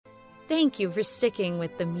Thank you for sticking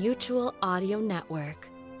with the Mutual Audio Network,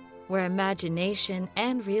 where imagination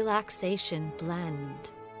and relaxation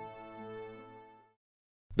blend.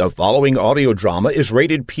 The following audio drama is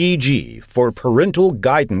rated PG for parental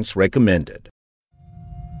guidance recommended.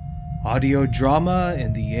 Audio drama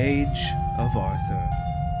in the Age of Arthur.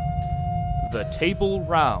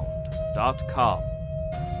 TheTableRound.com.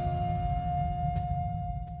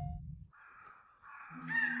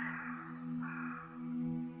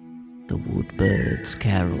 The wood-birds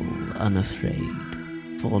carol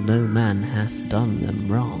unafraid, for no man hath done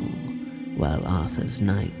them wrong, while Arthur's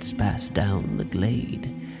knights pass down the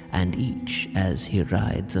glade, and each as he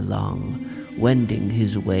rides along, wending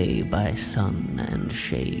his way by sun and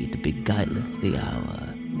shade, beguileth the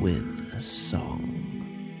hour with a song.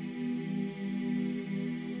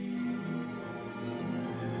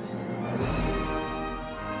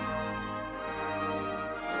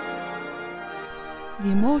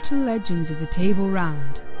 The Immortal Legends of the Table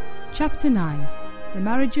Round. Chapter 9. The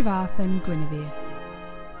Marriage of Arthur and Guinevere.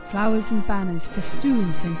 Flowers and banners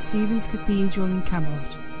festoon St. Stephen's Cathedral in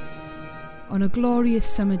Camelot. On a glorious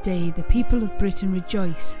summer day, the people of Britain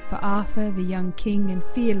rejoice, for Arthur, the young king and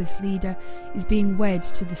fearless leader, is being wed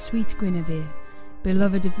to the sweet Guinevere,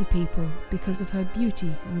 beloved of the people because of her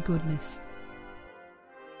beauty and goodness.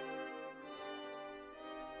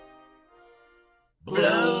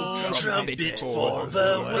 Blow trumpet for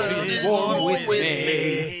the world is one with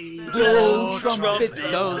me. Blow trumpet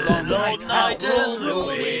the long night and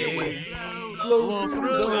away. Blow through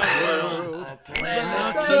the world when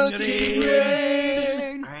the king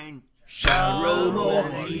reigns. Shall roll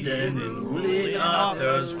Eden rule in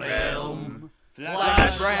Arthur's realm.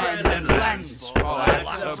 Flash brand and lance,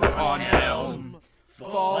 flash upon helm.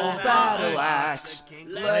 Fall battle axe,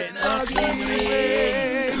 let the king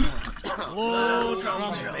reign. Blow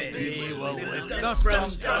trumpet, we will lift the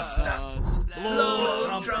breast dust.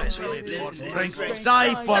 Blow trumpet, drink,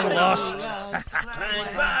 die for lust.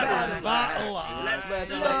 Battle,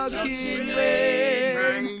 let the king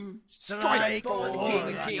reign. Strike for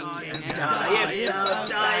the king, and die if thou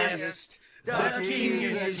diest. The king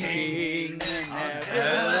is king, and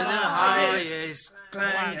ever the highest.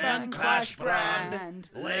 Clang and clash brand,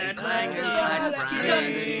 let clang and clash brand.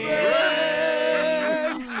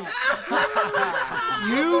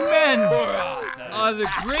 You men are the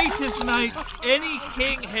greatest knights any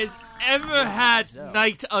king has ever had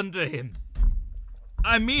knight under him.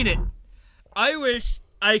 I mean it. I wish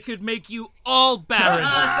I could make you all barons.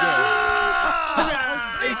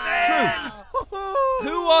 It's true.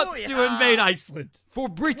 Who wants to invade Iceland? For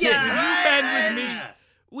Britain. You men with me,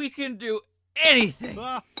 we can do anything.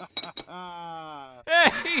 Hey,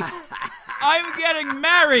 I'm getting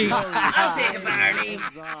married. I'll take a Barney.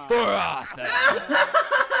 For Arthur.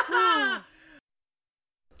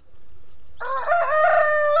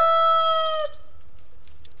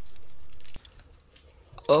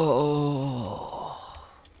 Oh.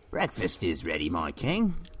 Breakfast is ready, my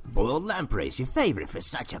king. Boiled lampreys, your favorite for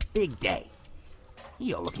such a big day.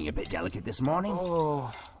 You're looking a bit delicate this morning.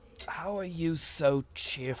 Oh, how are you so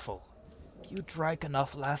cheerful? You drank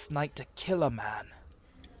enough last night to kill a man.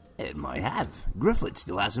 It might have. Grifflet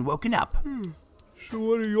still hasn't woken up. So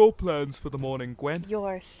what are your plans for the morning, Gwen?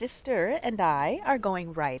 Your sister and I are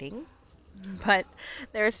going riding, but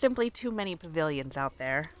there are simply too many pavilions out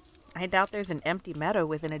there. I doubt there's an empty meadow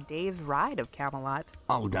within a day's ride of Camelot.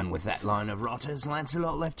 All done with that line of rotters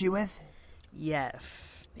Lancelot left you with?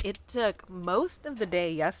 Yes. It took most of the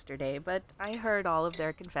day yesterday, but I heard all of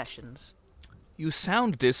their confessions. You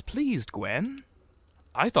sound displeased, Gwen.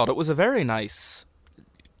 I thought it was a very nice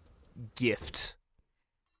gift.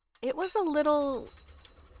 It was a little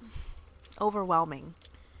overwhelming.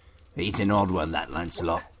 He's an odd one, that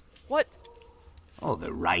Lancelot. What? All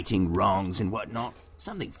the righting wrongs and whatnot.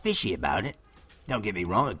 Something fishy about it. Don't get me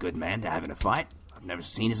wrong, a good man to have in a fight. I've never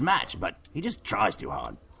seen his match, but he just tries too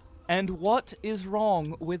hard. And what is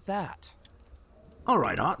wrong with that? All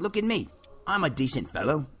right, Art, look at me. I'm a decent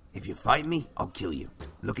fellow. If you fight me, I'll kill you.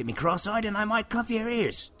 Look at me cross-eyed and I might cuff your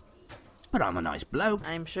ears. But I'm a nice bloke.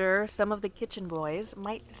 I'm sure some of the kitchen boys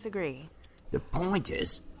might disagree. The point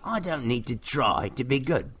is, I don't need to try to be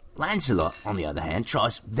good. Lancelot, on the other hand,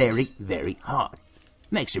 tries very, very hard.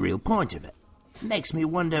 Makes a real point of it. Makes me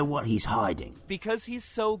wonder what he's hiding. Because he's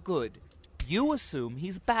so good, you assume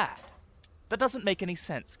he's bad. That doesn't make any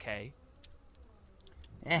sense, Kay.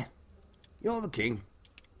 You're the king.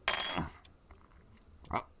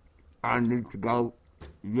 I need to go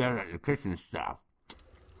yell at the kitchen staff.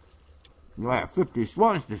 I have 50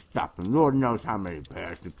 swans to stuff, and Lord knows how many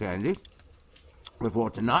pairs to candy. Before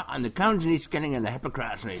tonight, I'm the Count and he's skinning and the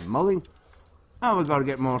Hippocrates and mulling. Oh, we gotta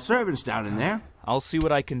get more servants down in there. I'll see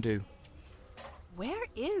what I can do. Where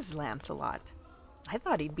is Lancelot? I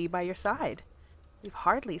thought he'd be by your side. We've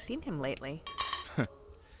hardly seen him lately.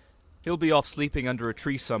 He'll be off sleeping under a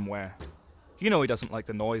tree somewhere. You know he doesn't like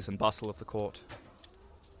the noise and bustle of the court.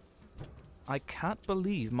 I can't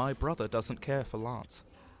believe my brother doesn't care for Lance.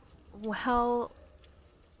 Well,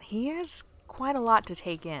 he has quite a lot to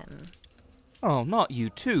take in. Oh, not you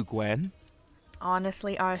too, Gwen.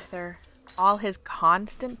 Honestly, Arthur, all his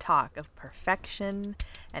constant talk of perfection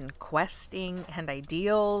and questing and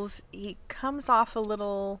ideals, he comes off a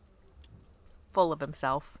little full of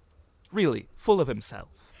himself. Really, full of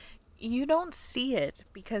himself. You don't see it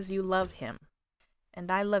because you love him, and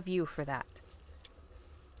I love you for that.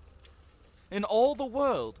 In all the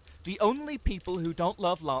world, the only people who don't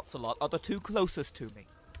love Lancelot are the two closest to me.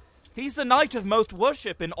 He's the knight of most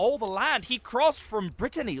worship in all the land. He crossed from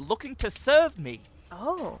Brittany looking to serve me.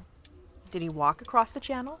 Oh, did he walk across the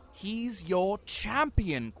channel? He's your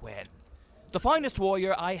champion, Gwen. The finest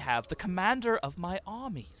warrior I have, the commander of my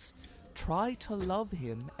armies. Try to love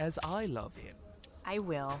him as I love him. I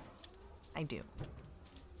will. I do.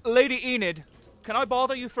 Lady Enid, can I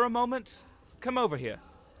bother you for a moment? Come over here.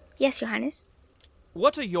 Yes, Your Highness.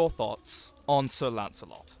 What are your thoughts on Sir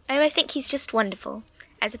Lancelot? Oh, I think he's just wonderful,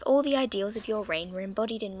 as if all the ideals of your reign were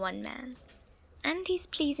embodied in one man. And he's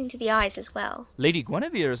pleasing to the eyes as well. Lady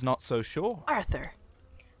Guinevere is not so sure. Arthur.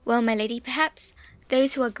 Well, my lady, perhaps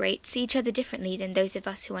those who are great see each other differently than those of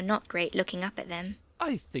us who are not great looking up at them.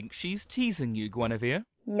 I think she's teasing you, Guinevere.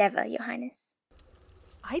 Never, Your Highness.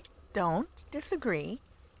 I don't disagree.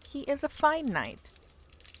 He is a fine knight.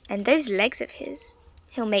 And those legs of his.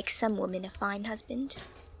 He'll make some woman a fine husband.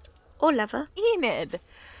 Or lover. Enid!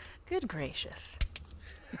 Good gracious.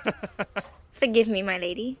 Forgive me, my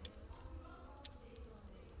lady.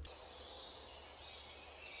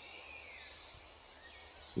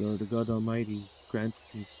 Lord God Almighty, grant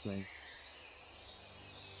me strength.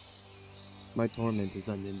 My torment is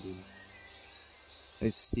unending. I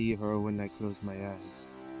see her when I close my eyes.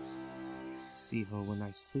 I see her when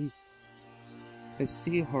I sleep. I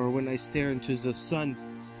see her when I stare into the sun.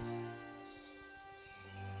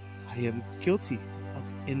 I am guilty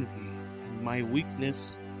of envy, and my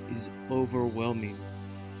weakness is overwhelming.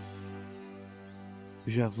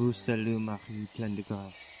 Je vous salue, Marie pleine de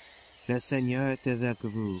grâce. Le Seigneur est avec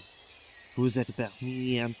vous. Vous êtes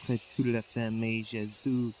bénie entre toutes les femmes, et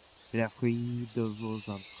Jésus, le fruit de vos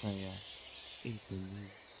entrailles, est béni.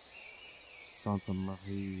 Sainte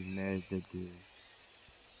Marie, Mère de Dieu.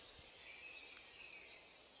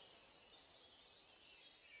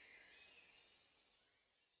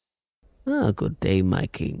 Ah, good day, my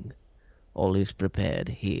king. All is prepared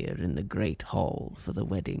here in the great hall for the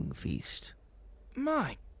wedding feast.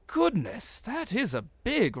 My goodness, that is a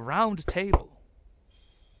big round table.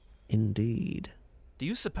 Indeed. Do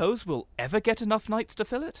you suppose we'll ever get enough knights to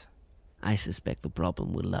fill it? I suspect the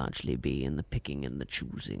problem will largely be in the picking and the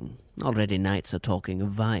choosing. Already knights are talking of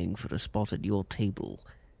vying for a spot at your table.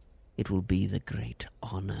 It will be the great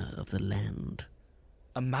honor of the land.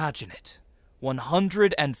 Imagine it.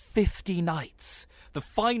 150 knights, the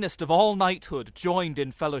finest of all knighthood, joined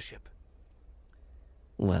in fellowship.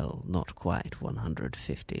 Well, not quite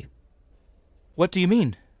 150. What do you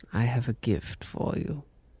mean? I have a gift for you.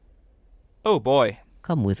 Oh, boy.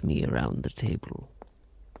 Come with me around the table.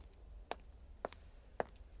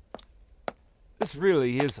 This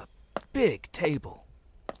really is a big table.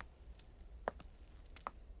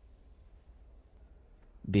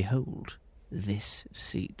 Behold this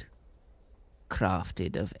seat.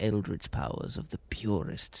 Crafted of eldritch powers of the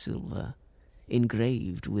purest silver,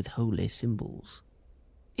 engraved with holy symbols.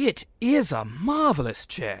 It is a marvelous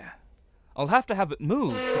chair. I'll have to have it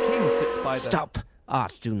moved. The king sits by the... Stop!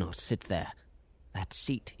 Art, do not sit there. That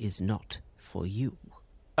seat is not for you.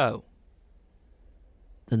 Oh.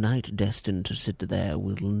 The knight destined to sit there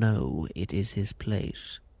will know it is his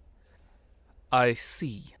place. I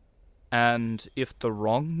see. And if the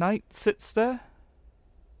wrong knight sits there?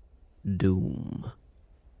 Doom.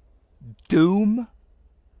 Doom?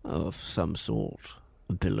 Of some sort.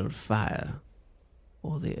 A pillar of fire.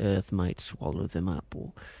 Or the earth might swallow them up,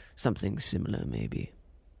 or something similar, maybe.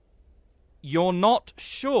 You're not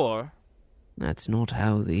sure? That's not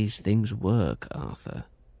how these things work, Arthur.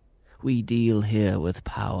 We deal here with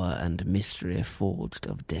power and mystery forged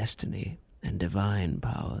of destiny and divine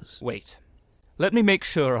powers. Wait. Let me make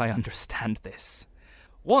sure I understand this.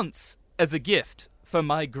 Once, as a gift for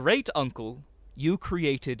my great-uncle, you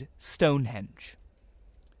created Stonehenge.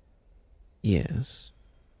 Yes.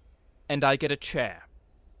 And I get a chair.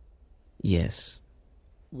 Yes.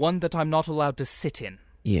 One that I'm not allowed to sit in.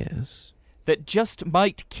 Yes. that just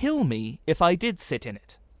might kill me if I did sit in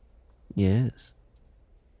it? Yes.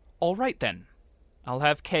 All right, then. I'll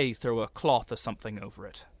have Kay throw a cloth or something over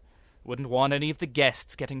it. Wouldn't want any of the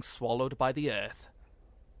guests getting swallowed by the earth.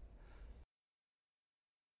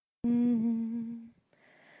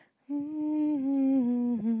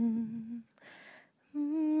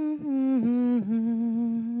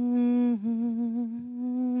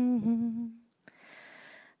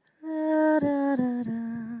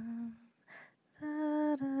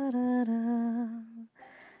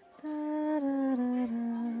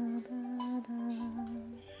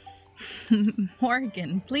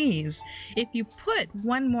 Morgan, please. If you put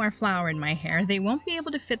one more flower in my hair, they won't be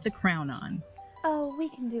able to fit the crown on. Oh, we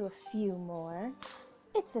can do a few more.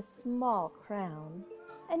 It's a small crown,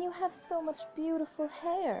 and you have so much beautiful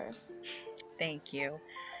hair. Thank you.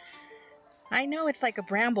 I know it's like a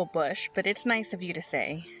bramble bush, but it's nice of you to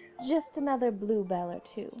say. Just another bluebell or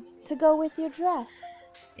two, to go with your dress.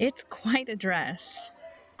 It's quite a dress.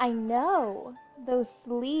 I know. Those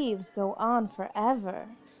sleeves go on forever.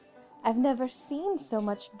 I've never seen so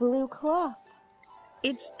much blue cloth.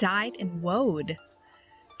 It's dyed and wove.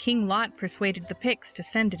 King Lot persuaded the Picts to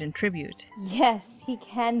send it in tribute. Yes, he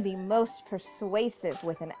can be most persuasive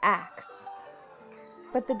with an axe.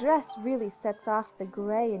 But the dress really sets off the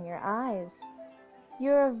gray in your eyes.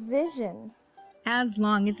 You're a vision. As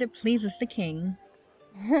long as it pleases the king.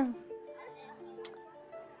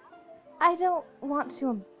 I don't want to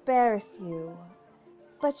embarrass you,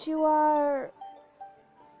 but you are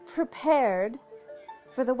prepared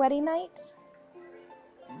for the wedding night?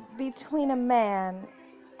 Between a man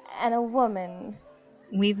and a woman.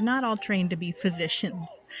 We've not all trained to be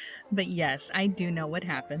physicians, but yes, I do know what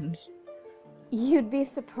happens. You'd be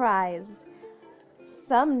surprised.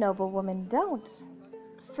 Some noble women don't.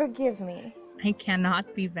 Forgive me. I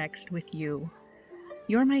cannot be vexed with you.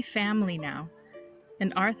 You're my family now,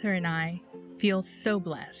 and Arthur and I feel so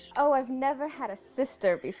blessed. Oh, I've never had a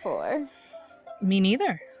sister before. Me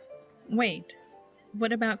neither. Wait,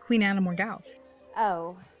 what about Queen Anna Morgause?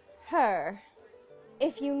 Oh, her.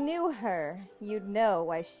 If you knew her, you'd know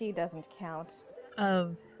why she doesn't count.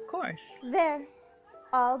 Of course. There,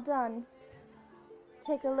 all done.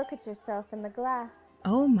 Take a look at yourself in the glass.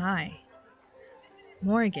 Oh my.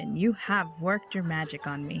 Morgan, you have worked your magic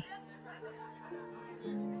on me.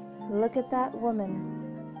 Look at that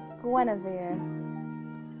woman, Guinevere,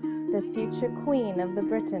 the future queen of the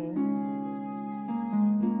Britons.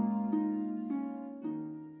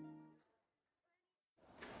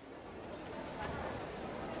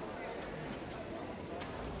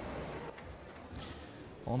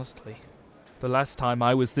 Honestly, the last time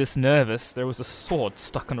I was this nervous, there was a sword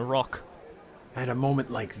stuck in a rock. At a moment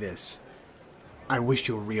like this, I wish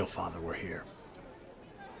your real father were here.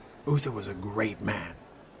 Uther was a great man.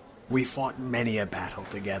 We fought many a battle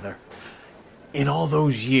together. In all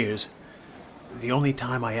those years, the only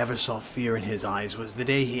time I ever saw fear in his eyes was the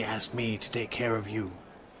day he asked me to take care of you.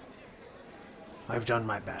 I've done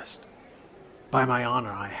my best. By my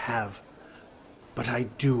honor, I have. But I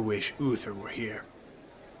do wish Uther were here.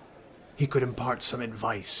 He could impart some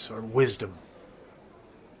advice or wisdom.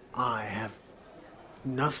 I have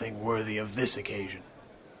nothing worthy of this occasion.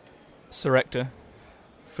 Sir Ector,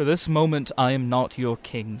 for this moment I am not your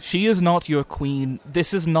king. She is not your queen.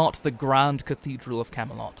 This is not the grand cathedral of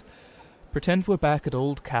Camelot. Pretend we're back at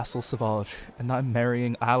old Castle Sauvage, and I'm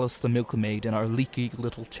marrying Alice the milkmaid in our leaky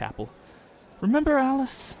little chapel. Remember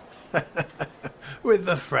Alice? With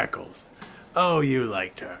the freckles. Oh, you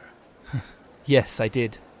liked her. Yes, I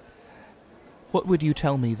did. What would you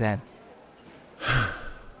tell me then?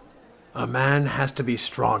 A man has to be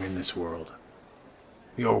strong in this world.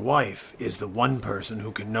 Your wife is the one person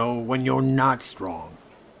who can know when you're not strong.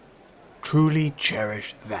 Truly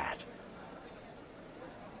cherish that.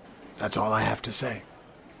 That's all I have to say.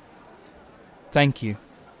 Thank you,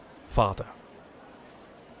 Father.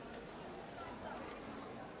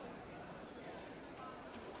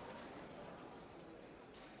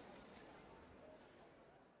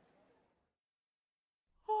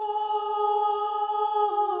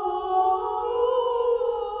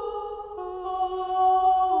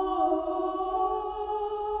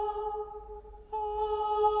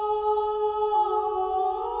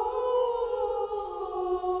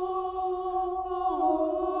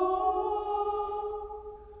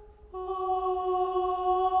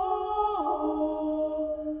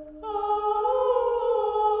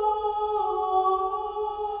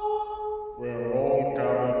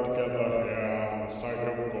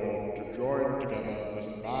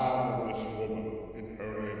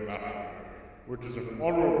 Which is an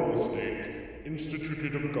honorable estate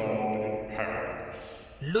instituted of God in paradise.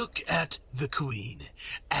 Look at the queen,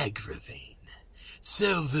 Agravain.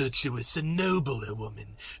 So virtuous and noble a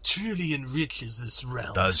woman truly enriches this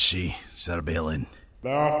realm. Does she, Sir Balin?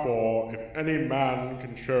 Therefore, if any man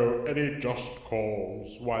can show any just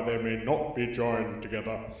cause why they may not be joined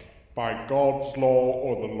together by God's law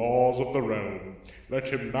or the laws of the realm, let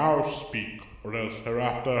him now speak, or else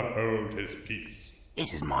hereafter hold his peace.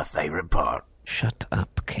 This is my favourite part. Shut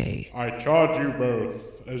up, Kay. I charge you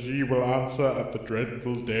both, as ye will answer at the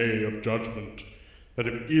dreadful day of judgment, that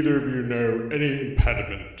if either of you know any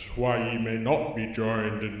impediment why ye may not be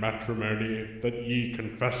joined in matrimony, that ye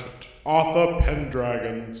confess it. Arthur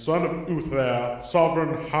Pendragon, son of Uther,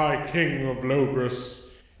 sovereign high king of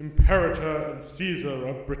Logres, imperator and Caesar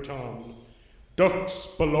of Britain, Dux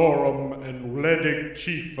Bellorum and Wledig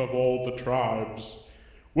chief of all the tribes,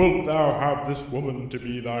 wilt thou have this woman to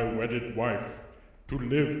be thy wedded wife, to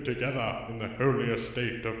live together in the holy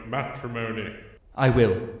estate of matrimony? I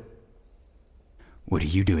will. What are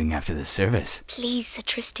you doing after the service? Please, Sir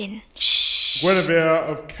Tristan. Shh. Guinevere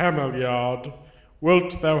of Cameliard,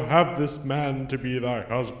 wilt thou have this man to be thy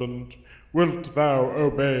husband? Wilt thou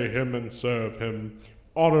obey him and serve him,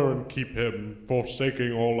 honour and keep him,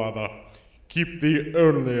 forsaking all other? Keep thee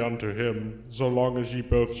only unto him, so long as ye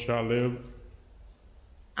both shall live?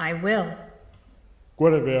 I will.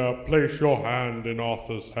 Guinevere, place your hand in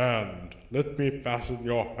Arthur's hand. Let me fasten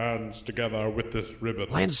your hands together with this ribbon.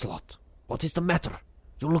 Lancelot, what is the matter?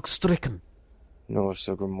 You look stricken. No,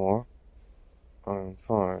 Sir Grimoire. I'm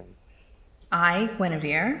fine. I,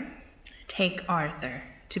 Guinevere, take Arthur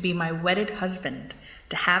to be my wedded husband,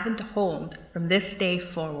 to have and to hold from this day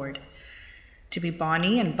forward, to be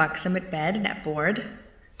bonny and buxom at bed and at board,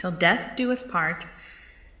 till death do us part,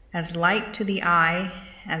 as light to the eye,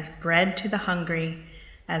 as bread to the hungry,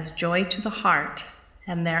 as joy to the heart,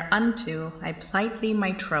 and thereunto I plight thee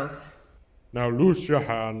my troth. Now loose your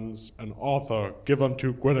hands, and Arthur, give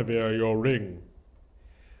unto Guinevere your ring.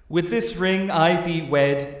 With this ring I thee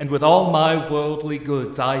wed, and with all my worldly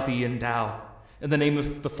goods I thee endow, in the name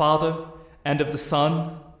of the Father, and of the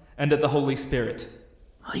Son, and of the Holy Spirit.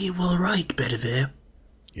 Are you all right, Bedivere?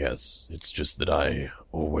 Yes, it's just that I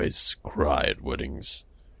always cry at weddings.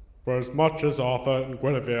 For as much as Arthur and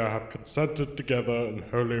Guinevere have consented together in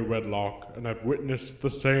holy wedlock, and have witnessed the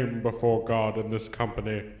same before God in this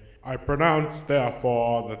company, I pronounce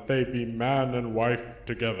therefore that they be man and wife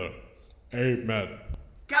together. Amen.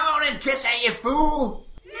 Go on and kiss her, you fool!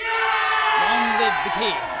 Long live the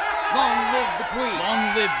king! Long live the queen!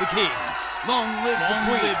 Long live the king! Long live the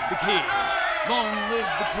queen! Long live the king! Long live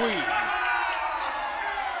the queen!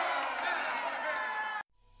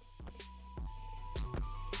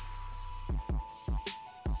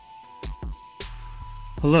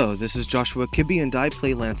 Hello, this is Joshua Kibbe and I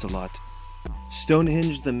play Lancelot.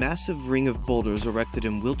 Stonehenge, the massive ring of boulders erected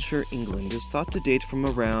in Wiltshire, England, is thought to date from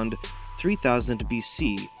around 3000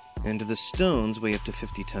 BC, and the stones weigh up to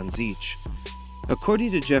 50 tons each.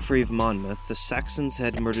 According to Geoffrey of Monmouth, the Saxons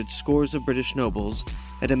had murdered scores of British nobles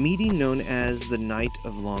at a meeting known as the Night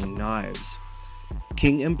of Long Knives.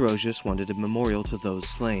 King Ambrosius wanted a memorial to those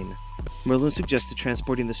slain. Merlin suggested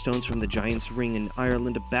transporting the stones from the Giant's Ring in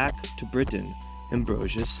Ireland back to Britain.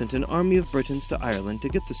 Ambrosius sent an army of Britons to Ireland to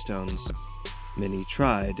get the stones. Many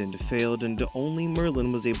tried and failed, and only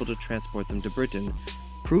Merlin was able to transport them to Britain,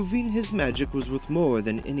 proving his magic was worth more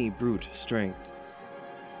than any brute strength.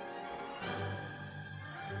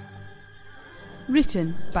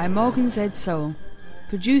 Written by Morgan Z. Soule.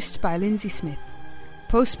 Produced by Lindsay Smith.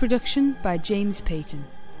 Post-production by James Payton.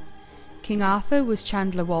 King Arthur was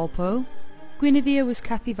Chandler Walpole, Guinevere was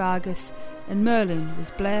Kathy Vargas, and Merlin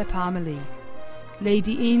was Blair Palmer Lee.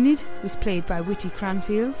 Lady Enid was played by Whitty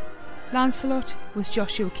Cranfield, Lancelot was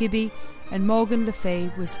Joshua Kibbe, and Morgan Le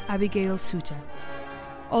Fay was Abigail Suter.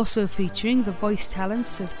 Also featuring the voice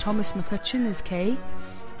talents of Thomas McCutcheon as Kay,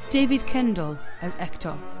 David Kendall as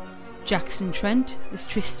Ector, Jackson Trent as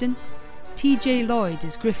Tristan, T.J. Lloyd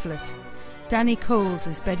as Grifflet, Danny Coles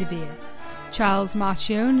as Bedivere, Charles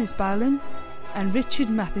Marchione as Balin, and Richard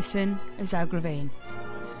Matheson as Agravain.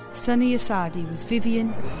 Sunny Asadi was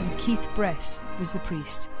Vivian, and Keith Bress was the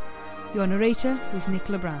priest. Your narrator was Nick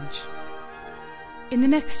LeBranche. In the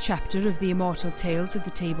next chapter of the immortal tales of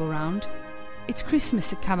the Table Round, it's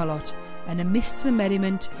Christmas at Camelot, and amidst the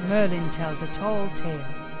merriment, Merlin tells a tall tale.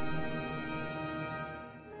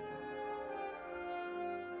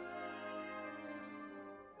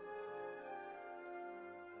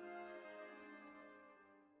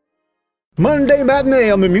 Monday Matinee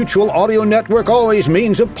on the Mutual Audio Network always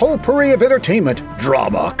means a potpourri of entertainment,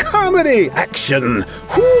 drama, comedy, action.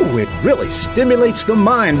 Whew, it really stimulates the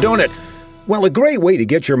mind, don't it? Well, a great way to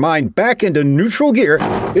get your mind back into neutral gear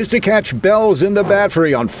is to catch Bells in the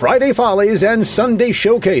Battery on Friday Follies and Sunday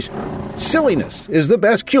Showcase. Silliness is the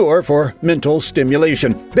best cure for mental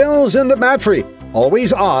stimulation. Bells in the Battery,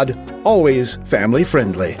 always odd, always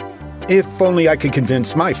family-friendly. If only I could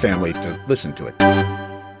convince my family to listen to it.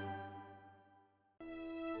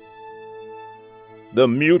 The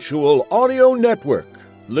Mutual Audio Network,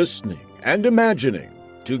 listening and imagining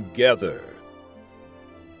together.